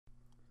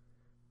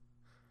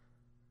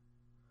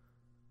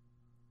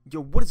Yo,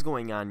 what is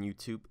going on,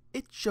 YouTube?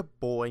 It's your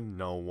boy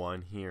No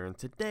One here, and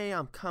today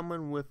I'm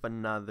coming with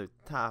another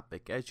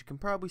topic. As you can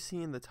probably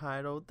see in the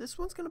title, this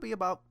one's going to be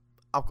about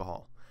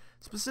alcohol.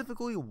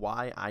 Specifically,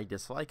 why I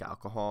dislike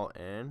alcohol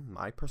and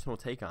my personal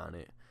take on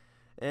it.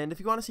 And if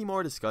you want to see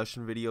more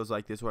discussion videos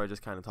like this where I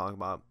just kind of talk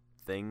about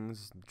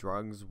things,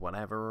 drugs,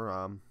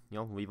 whatever,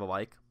 leave a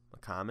like, a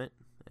comment,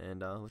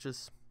 and let's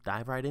just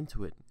dive right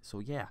into it.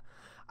 So yeah.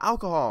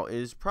 Alcohol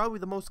is probably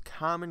the most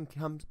common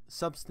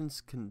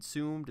substance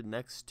consumed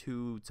next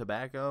to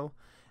tobacco,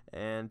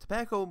 and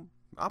tobacco,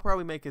 I'll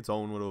probably make its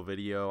own little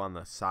video on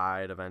the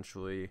side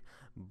eventually,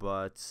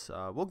 but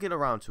we'll get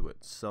around to it.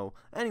 So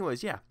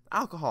anyways, yeah,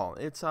 alcohol,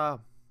 it's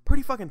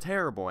pretty fucking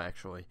terrible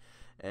actually,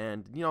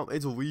 and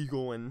it's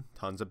illegal and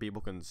tons of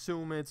people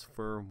consume it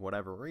for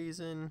whatever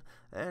reason,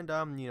 and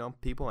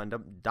people end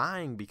up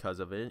dying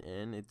because of it,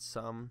 and it's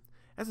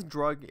as a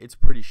drug, it's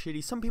pretty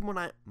shitty. Some people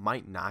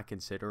might not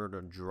consider it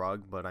a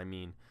drug, but I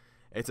mean,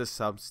 it's a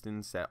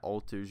substance that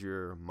alters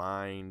your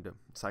mind,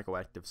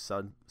 psychoactive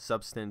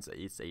substance.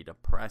 It's a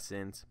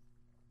depressant.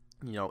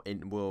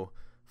 It will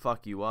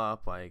fuck you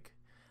up,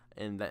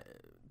 and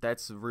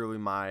that's really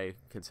my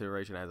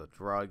consideration as a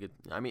drug.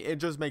 It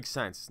just makes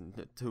sense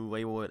to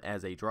label it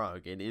as a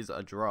drug. It is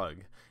a drug.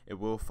 It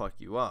will fuck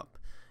you up,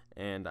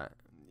 and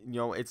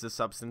it's a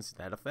substance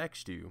that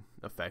affects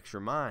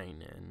your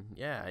mind, and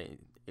yeah.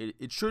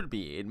 It should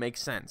be. It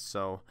makes sense.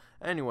 So,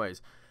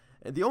 anyways,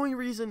 the only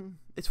reason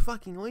it's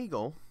fucking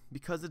legal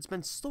because it's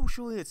been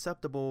socially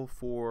acceptable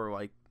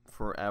for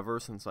forever,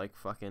 since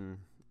fucking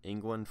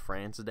England,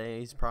 France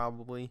days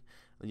probably.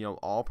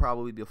 All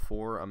probably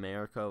before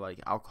America.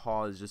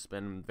 Alcohol has just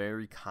been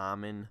very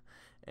common,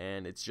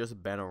 and it's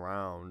just been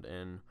around,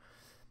 and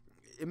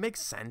it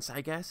makes sense, I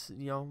guess.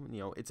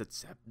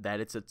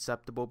 It's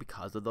acceptable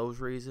because of those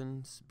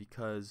reasons,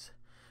 because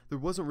there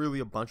wasn't really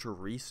a bunch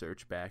of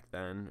research back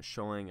then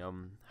showing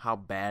how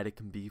bad it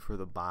can be for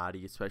the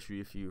body, especially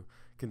if you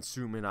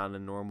consume it on a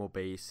normal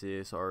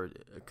basis or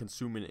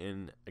consume it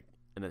in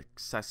an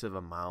excessive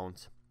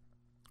amount,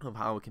 of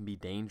how it can be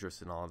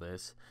dangerous and all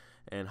this,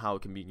 and how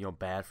it can be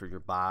bad for your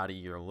body,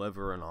 your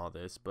liver, and all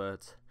this.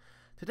 But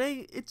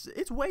today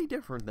it's way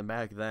different than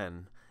back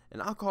then,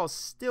 and alcohol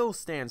still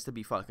stands to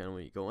be fucking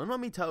legal. And let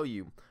me tell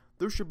you,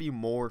 there should be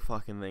more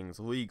fucking things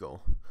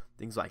legal.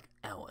 Things like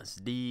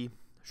LSD,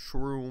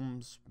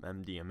 shrooms,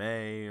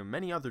 MDMA, and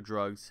many other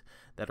drugs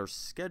that are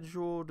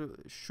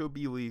scheduled should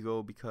be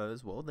legal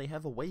because, well, they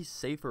have a way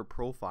safer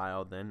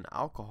profile than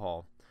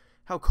alcohol.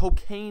 How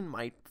cocaine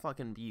might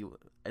fucking be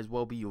as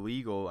well be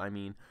legal.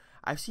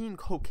 I've seen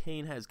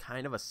cocaine has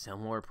kind of a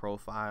similar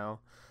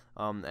profile,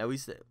 at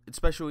least,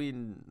 especially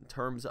in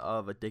terms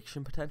of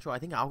addiction potential. I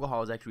think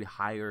alcohol is actually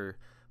higher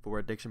for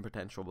addiction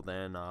potential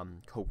than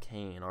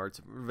cocaine, or it's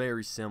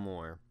very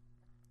similar.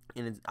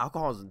 And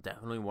alcohol is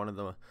definitely one of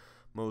the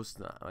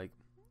most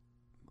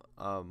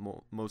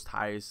most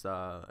highest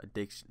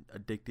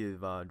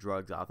addictive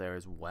drugs out there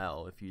as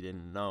well. If you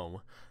didn't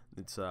know,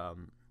 it's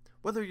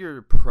whether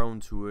you're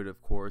prone to it,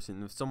 of course,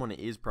 and if someone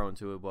is prone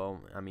to it,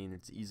 well,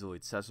 it's easily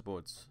accessible.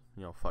 It's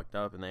fucked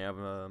up, and they have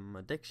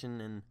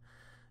addiction, and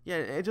yeah,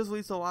 it just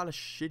leads to a lot of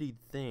shitty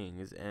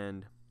things.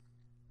 And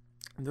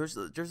there's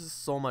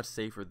just so much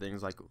safer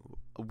things like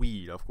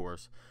weed, of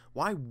course.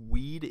 Why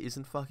weed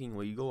isn't fucking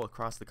legal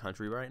across the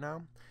country right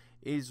now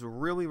is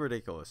really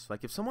ridiculous.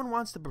 If someone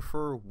wants to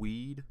prefer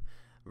weed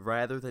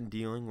rather than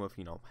dealing with,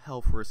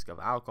 health risk of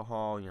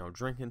alcohol,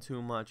 drinking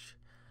too much,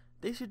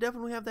 they should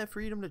definitely have that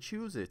freedom to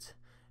choose it.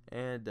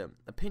 And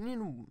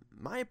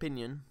my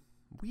opinion,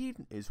 weed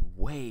is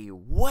way,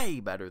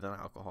 way better than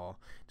alcohol.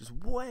 Just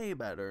way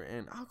better.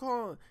 And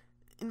alcohol,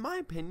 in my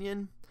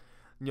opinion,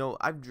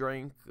 I've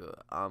drank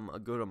a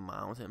good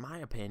amount. In my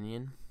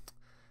opinion,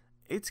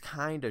 it's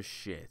kind of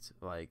shit.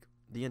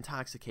 The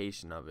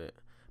intoxication of it.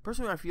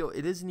 Personally, I feel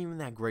it isn't even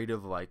that great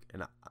of a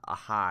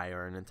high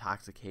or an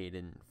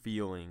intoxicated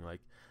feeling.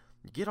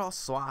 You get all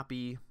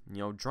sloppy.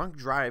 Drunk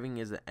driving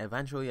is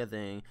eventually a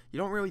thing. You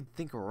don't really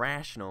think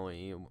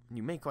rationally.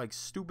 You make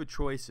stupid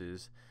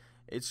choices.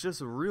 It's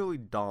just really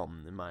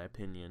dumb, in my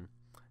opinion,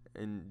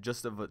 and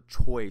just of a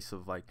choice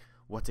of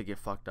what to get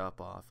fucked up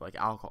off.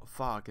 Alcohol,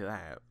 fuck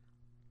that.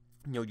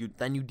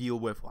 Then you deal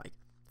with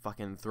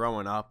fucking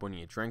throwing up when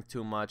you drink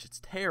too much. It's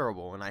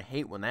terrible, and I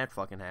hate when that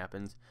fucking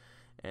happens.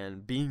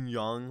 And being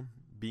young,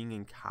 being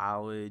in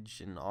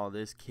college and all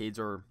this, kids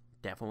are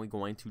definitely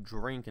going to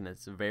drink, and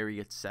it's a very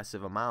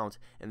excessive amount,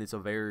 and it's a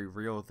very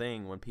real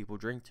thing when people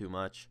drink too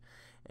much,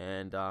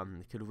 and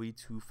it could lead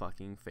to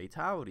fucking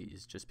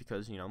fatalities just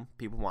because,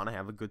 people want to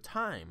have a good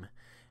time.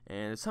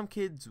 And some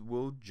kids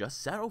will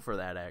just settle for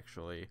that,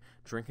 actually.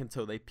 Drink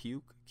until they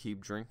puke,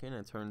 keep drinking, and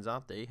it turns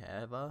out they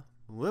have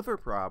liver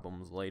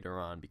problems later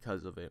on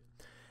because of it.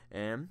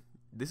 And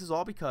this is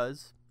all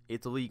because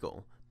it's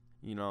illegal.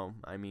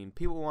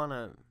 People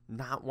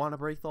not want to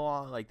break the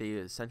law. They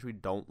essentially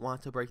don't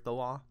want to break the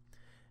law.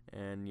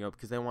 And,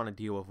 because they want to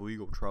deal with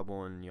legal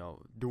trouble and,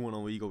 doing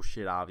illegal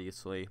shit,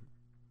 obviously.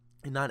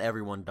 And not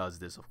everyone does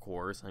this, of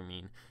course.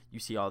 You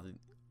see all the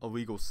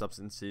illegal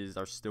substances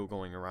are still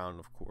going around,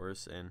 of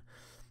course. And,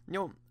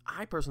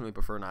 I personally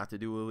prefer not to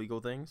do illegal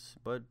things,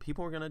 but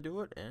people are going to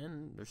do it,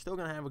 and they're still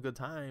going to have a good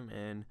time,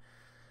 and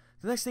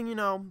the next thing you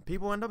know,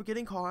 people end up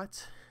getting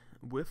caught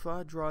with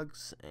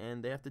drugs,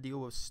 and they have to deal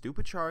with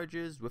stupid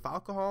charges with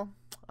alcohol.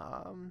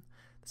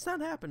 It's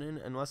not happening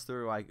unless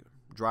they're, like,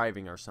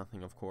 driving or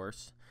something, of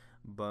course.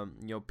 But,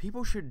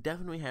 people should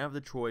definitely have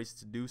the choice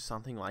to do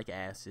something like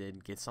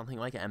acid, get something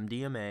like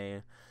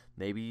MDMA,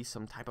 maybe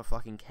some type of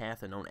fucking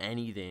cathinoid,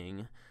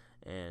 anything,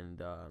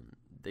 and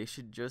they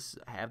should just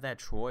have that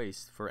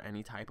choice for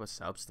any type of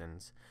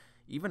substance.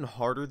 Even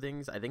harder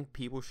things, I think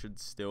people should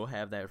still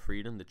have that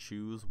freedom to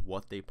choose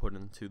what they put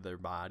into their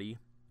body.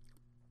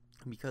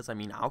 Because,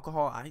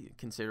 alcohol, I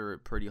consider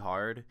it pretty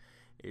hard.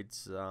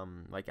 It's,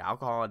 like,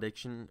 alcohol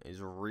addiction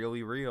is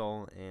really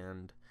real,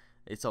 and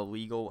it's a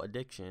legal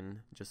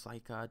addiction, just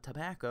like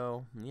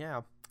tobacco,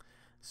 yeah.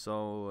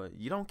 So,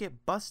 you don't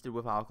get busted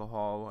with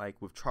alcohol,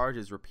 like, with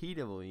charges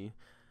repeatedly,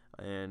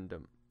 and,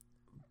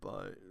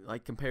 but,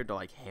 like, compared to,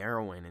 like,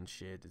 heroin and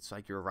shit, it's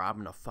like you're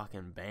robbing a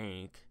fucking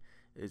bank.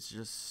 It's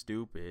just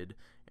stupid.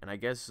 And I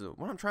guess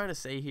what I'm trying to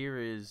say here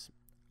is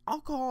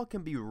alcohol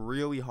can be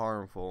really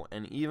harmful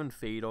and even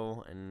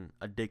fatal and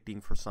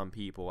addicting for some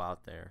people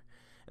out there.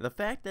 And the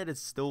fact that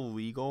it's still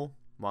legal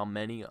while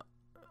many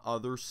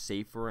other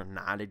safer and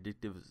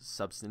non-addictive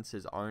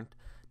substances aren't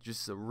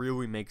just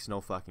really makes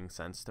no fucking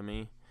sense to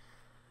me.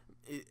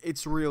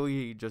 It's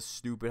really just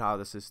stupid how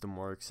the system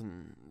works,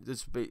 and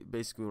that's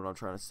basically what I'm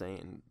trying to say.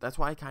 And that's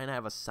why I kind of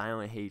have a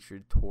silent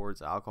hatred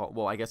towards alcohol.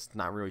 Well, I guess it's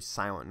not really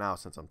silent now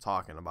since I'm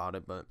talking about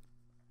it, but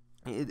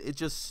it's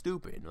just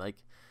stupid. Like,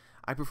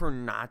 I prefer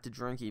not to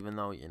drink, even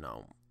though,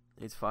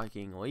 it's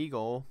fucking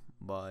legal,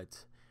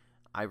 but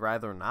I'd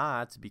rather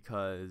not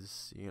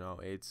because,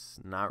 it's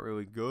not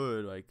really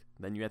good. Like,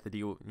 then you have to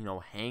deal with,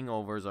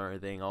 hangovers or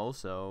anything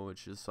also.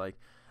 It's just like,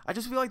 I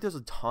just feel like there's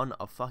a ton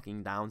of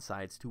fucking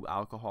downsides to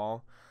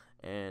alcohol,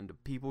 and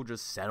people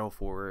just settle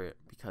for it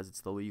because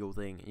it's the legal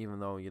thing, even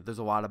though there's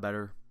a lot of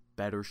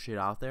better shit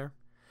out there,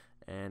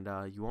 and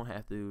you won't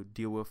have to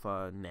deal with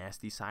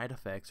nasty side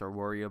effects or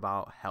worry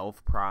about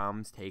health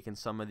problems taking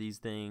some of these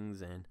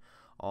things and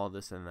all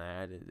this and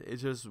that. It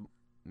just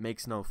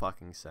makes no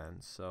fucking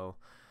sense. So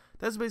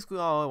that's basically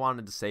all I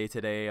wanted to say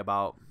today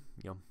about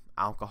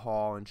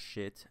alcohol and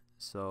shit.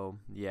 So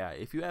yeah,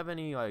 if you have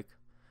any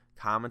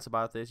comments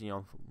about this,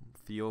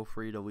 feel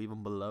free to leave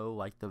them below.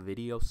 Like the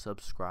video,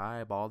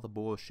 subscribe, all the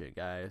bullshit,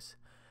 guys.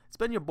 It's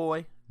been your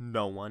boy,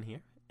 No One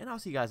here, and I'll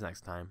see you guys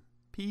next time.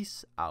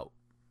 Peace out.